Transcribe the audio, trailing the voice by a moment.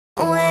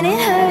when it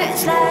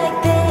hurts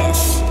like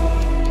this.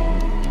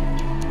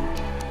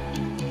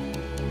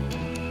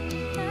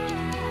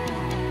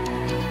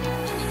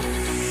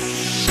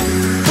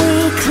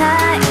 We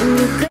climb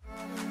the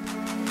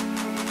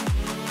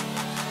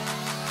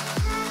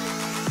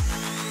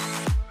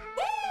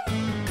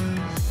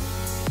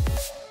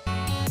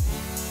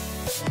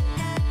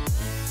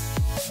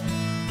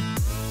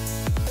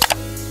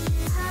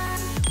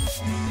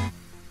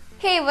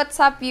Hey, what's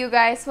up you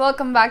guys?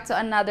 Welcome back to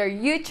another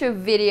YouTube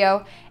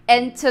video,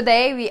 and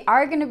today we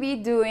are gonna be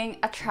doing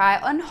a try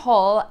on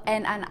haul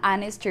and an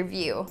honest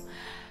review.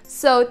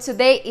 So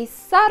today is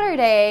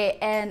Saturday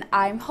and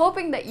I'm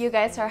hoping that you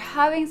guys are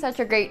having such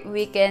a great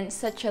weekend,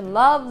 such a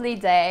lovely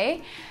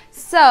day.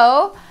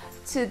 So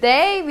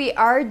today we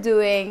are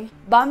doing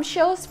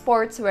Bombshell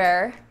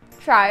Sportswear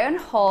try on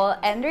haul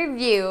and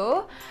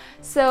review.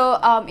 So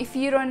if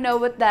you don't know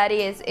what that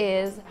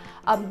is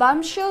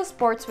Bombshell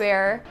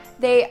Sportswear,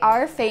 they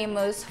are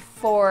famous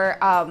for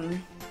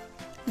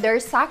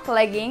their sack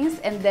leggings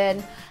and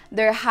then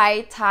their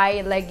high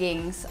tie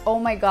leggings. Oh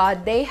my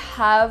god, they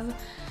have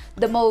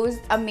the most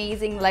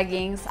amazing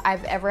leggings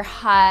I've ever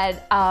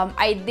had.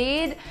 I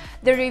did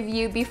the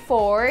review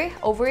before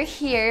over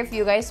here if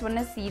you guys want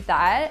to see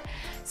that.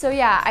 So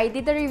yeah, I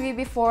did the review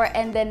before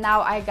and then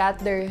now I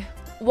got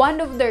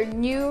one of their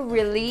new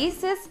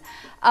releases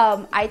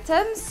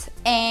items,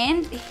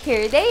 and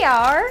here they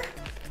are.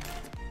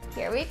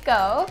 Here we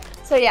go.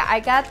 So yeah, I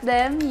got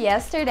them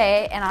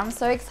yesterday and I'm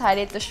so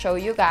excited to show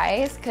you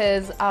guys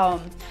because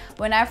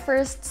when I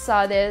first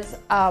saw this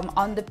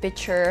on the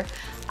picture,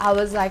 I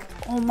was like,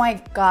 oh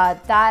my god,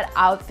 that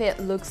outfit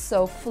looks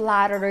so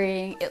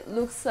flattering, it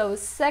looks so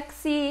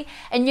sexy.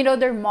 And you know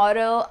their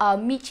model,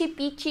 Michi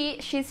Pichi,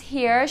 she's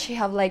here. She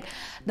have like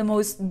the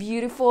most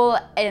beautiful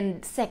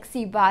and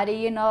sexy body,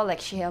 you know, like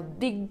she have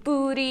big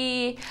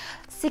booty,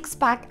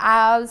 six-pack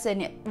abs,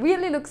 and it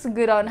really looks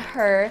good on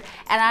her,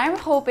 and I'm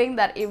hoping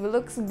that it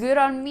looks good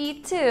on me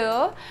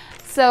too.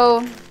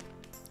 So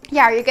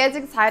yeah, are you guys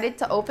excited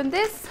to open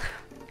this?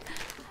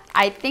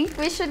 I think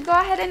we should go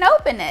ahead and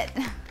open it.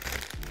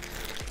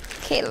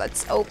 Okay,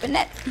 let's open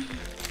it.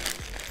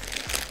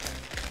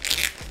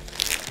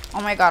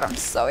 Oh my god, I'm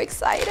so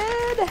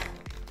excited.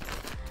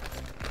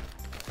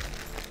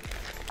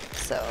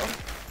 So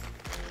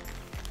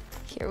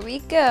here we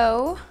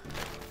go.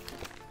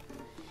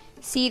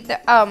 See the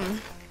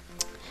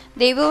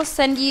they will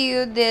send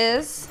you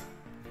this,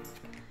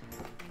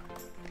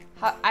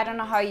 I don't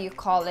know how you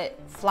call it,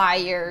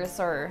 flyers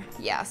or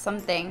yeah,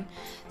 something.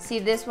 See,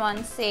 this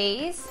one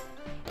says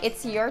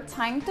it's your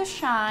time to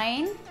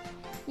shine.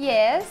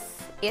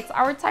 Yes, it's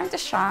our time to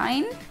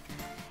shine.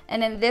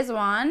 And then this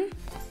one,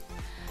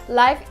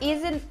 life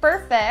isn't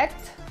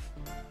perfect,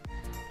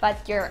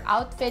 but your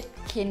outfit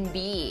can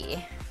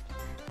be.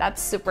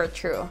 That's super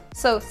true.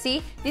 So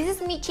see, this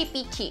is Michi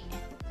Pichi.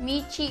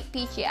 Michi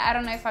Pichi. I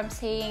don't know if I'm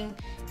saying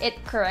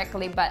it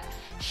correctly, but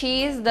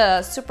she's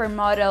the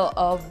supermodel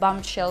of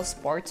Bombshell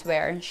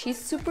Sportswear and she's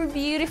super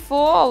beautiful.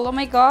 Oh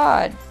my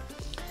god.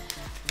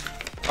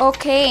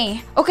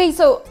 Okay,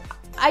 so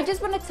I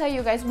just want to tell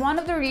you guys, one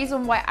of the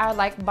reasons why I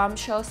like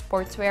Bombshell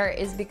Sportswear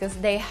is because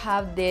they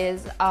have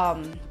this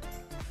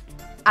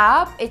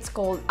app. It's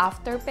called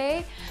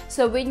Afterpay.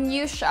 So when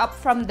you shop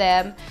from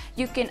them,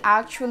 you can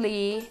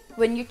actually,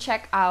 when you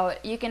check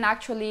out, you can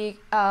actually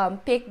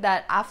pick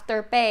that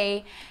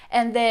Afterpay,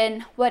 and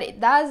then what it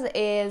does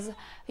is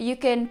you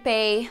can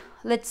pay,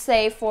 let's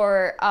say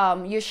for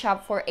you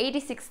shop for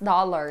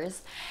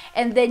 $86,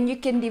 and then you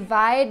can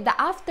divide the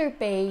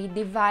Afterpay,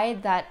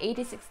 divide that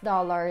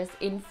 $86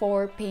 in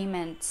 4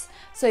 payments.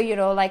 So you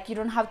know, like you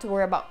don't have to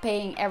worry about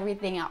paying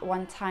everything at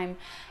one time.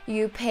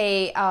 You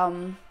pay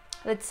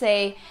let's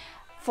say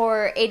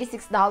for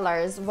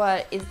 $86,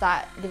 what is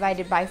that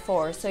divided by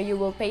 4? So you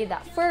will pay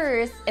that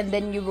first and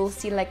then you will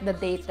see like the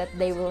date that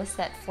they will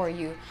set for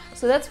you.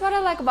 So that's what I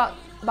like about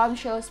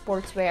Bombshell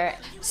Sportswear.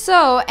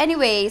 So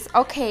anyways,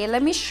 okay,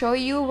 let me show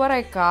you what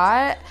I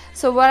got.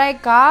 So what I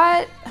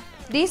got,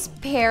 this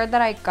pair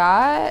that I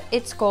got,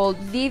 it's called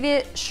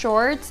Vivid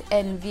Shorts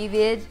and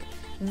Vivid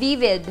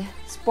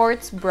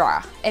Sports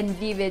Bra and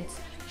Vivid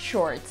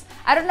Shorts.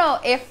 I don't know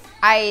if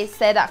I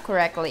said that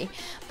correctly,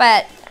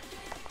 but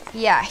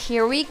yeah,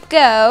 here we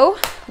go.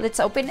 Let's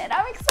open it.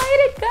 I'm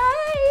excited,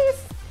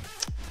 guys.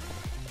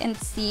 And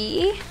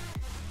see,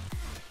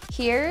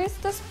 here's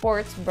the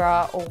sports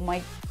bra. Oh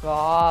my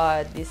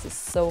god, this is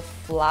so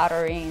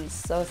flattering,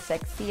 so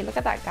sexy. Look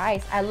at that,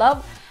 guys. I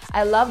love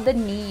the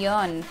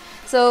neon.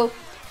 So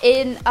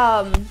in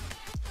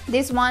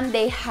this one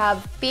they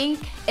have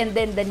pink and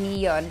then the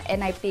neon,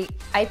 and I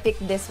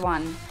picked this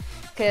one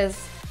because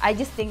I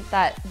just think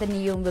that the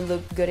neon will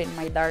look good in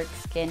my dark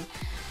skin.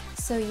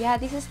 So yeah,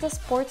 this is the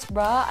sports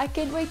bra. I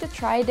can't wait to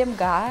try them,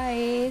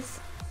 guys.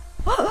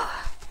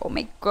 Oh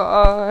my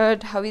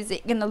god, how is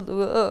it gonna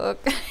look?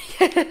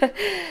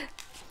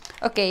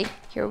 Okay,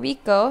 here we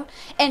go.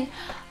 And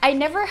I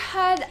never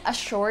had a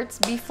shorts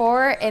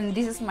before, and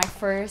this is my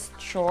first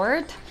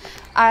short.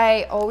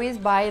 I always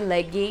buy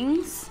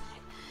leggings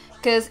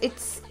because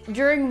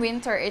during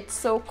winter it's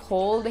so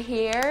cold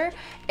here,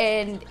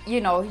 and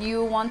you know,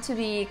 you want to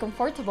be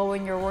comfortable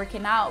when you're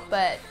working out,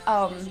 but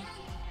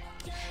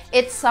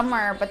it's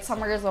summer, but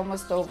summer is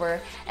almost over,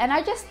 and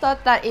I just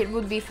thought that it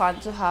would be fun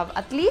to have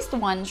at least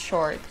one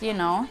short, you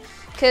know,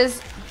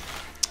 because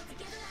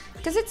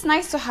it's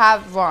nice to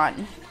have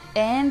one.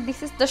 And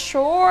this is the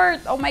short.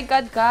 Oh my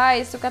god,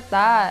 guys, look at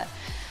that.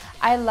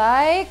 I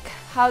like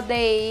how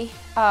they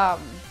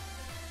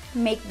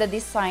make the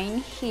design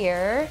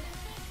here.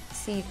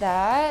 See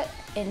that?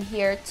 And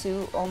here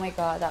too. Oh my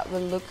god, that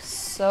will look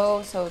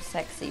so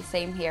sexy.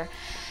 Same here.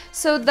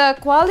 So the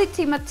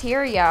quality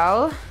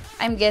material,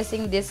 I'm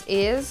guessing this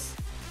is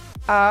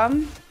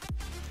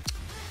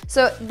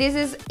so this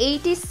is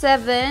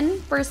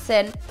 87%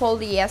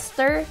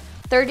 polyester,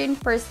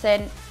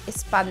 13%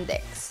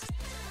 spandex.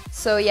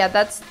 So yeah,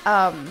 that's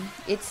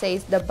it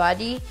says the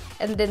body,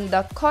 and then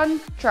the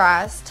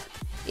contrast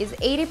is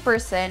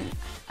 80%.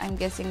 I'm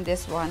guessing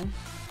this one.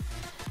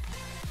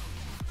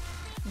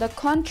 The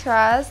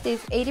contrast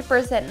is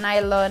 80%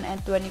 nylon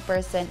and 20%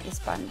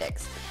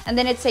 spandex. And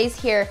then it says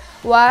here,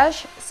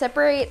 wash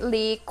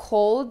separately,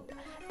 cold,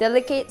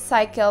 delicate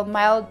cycle,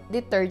 mild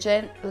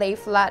detergent, lay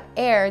flat,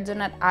 air, do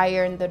not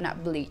iron, do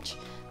not bleach.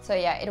 So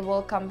yeah, it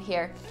will come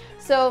here.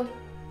 So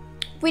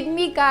with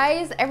me,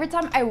 guys, every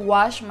time I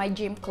wash my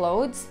gym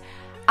clothes,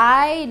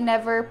 I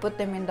never put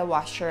them in the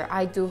washer.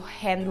 I do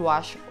hand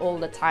wash all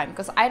the time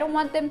because I don't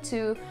want them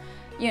to,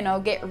 you know,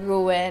 get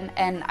ruined,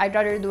 and I'd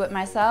rather do it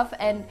myself.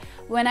 And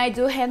when I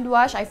do hand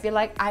wash, I feel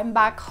like I'm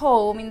back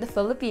home in the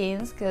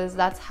Philippines because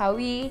that's how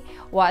we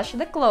wash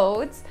the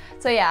clothes.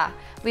 So yeah,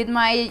 with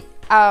my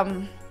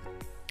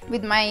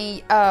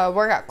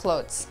workout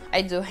clothes,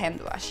 I do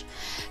hand wash.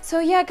 So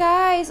yeah,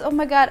 guys, oh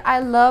my god, I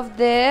love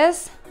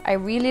this. I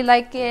really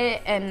like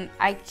it, and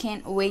I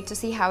can't wait to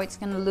see how it's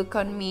gonna look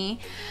on me.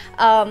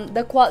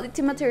 The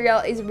quality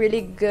material is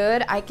really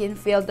good. I can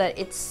feel that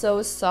it's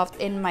so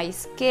soft in my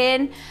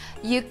skin.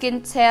 You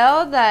can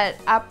tell that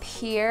up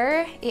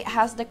here it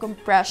has the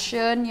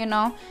compression, you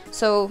know,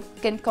 so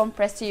you can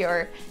compress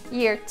your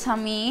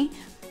tummy.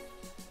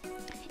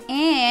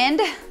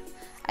 And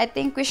I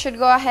think we should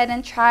go ahead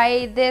and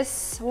try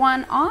this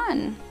one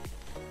on.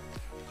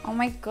 Oh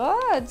my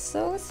god,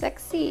 so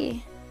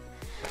sexy.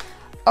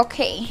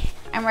 Okay,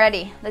 I'm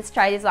ready. Let's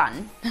try this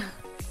on.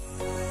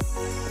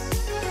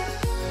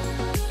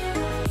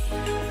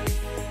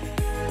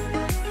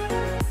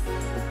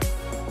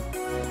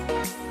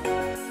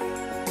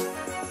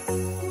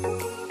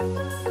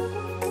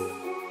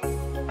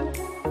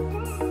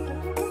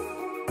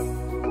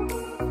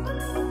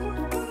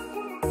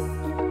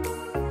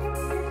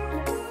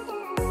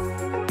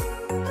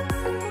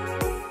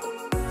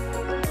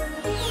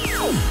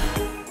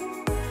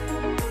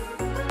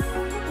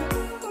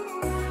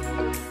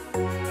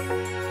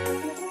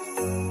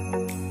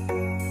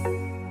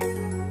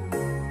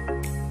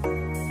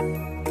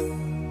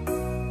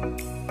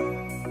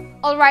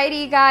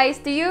 Alrighty, guys,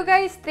 do you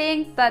guys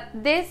think that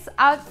this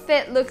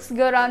outfit looks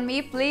good on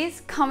me?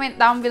 Please comment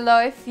down below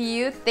if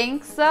you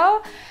think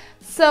so.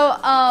 So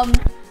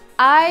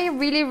I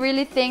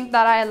really think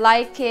that I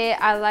like it.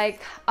 I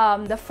like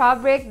the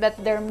fabric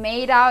that they're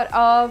made out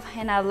of,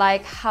 and I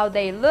like how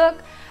they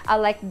look. I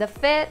like the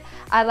fit.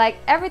 I like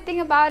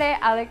everything about it.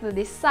 I like the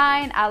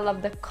design. I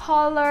love the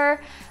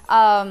color.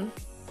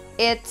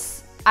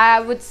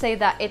 I would say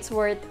that it's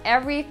worth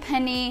every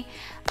penny.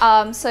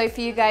 So if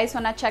you guys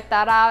want to check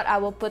that out, I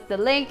will put the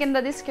link in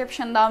the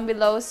description down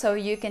below so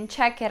you can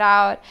check it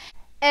out.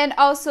 And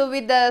also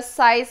with the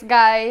size,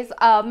 guys,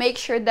 make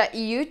sure that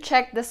you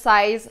check the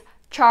size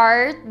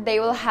chart. They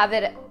will have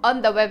it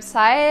on the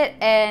website.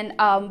 And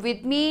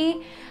with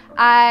me,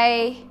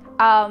 I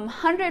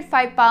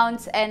 105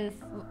 pounds and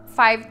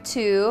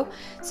 5'2",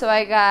 so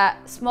I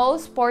got small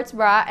sports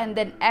bra and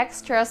then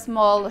extra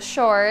small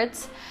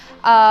shorts.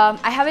 I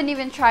haven't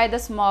even tried the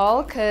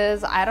small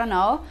because I don't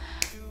know.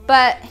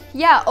 But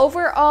yeah,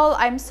 overall,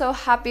 I'm so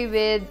happy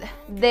with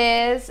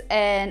this,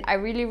 and I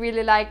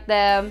really like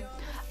them.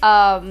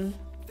 And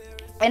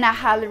I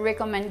highly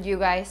recommend you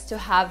guys to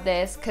have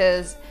this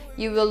because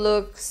you will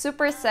look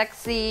super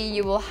sexy,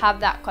 you will have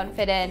that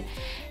confidence,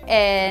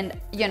 and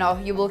you know,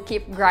 you will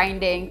keep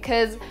grinding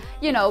because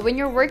you know, when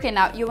you're working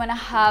out, you want to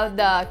have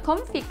the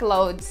comfy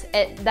clothes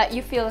that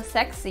you feel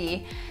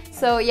sexy.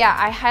 So yeah,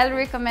 I highly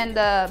recommend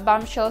the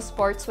Bombshell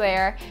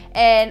Sportswear,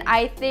 and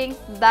I think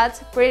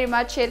that's pretty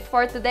much it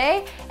for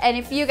today. And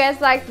if you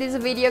guys like this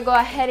video, go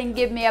ahead and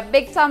give me a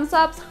big thumbs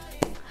up,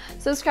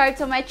 subscribe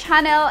to my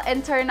channel,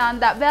 and turn on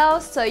that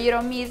bell so you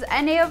don't miss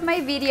any of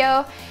my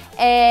video.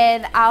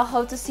 And I'll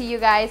hope to see you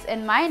guys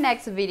in my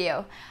next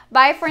video.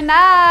 Bye for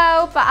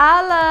now.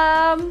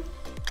 Paalam!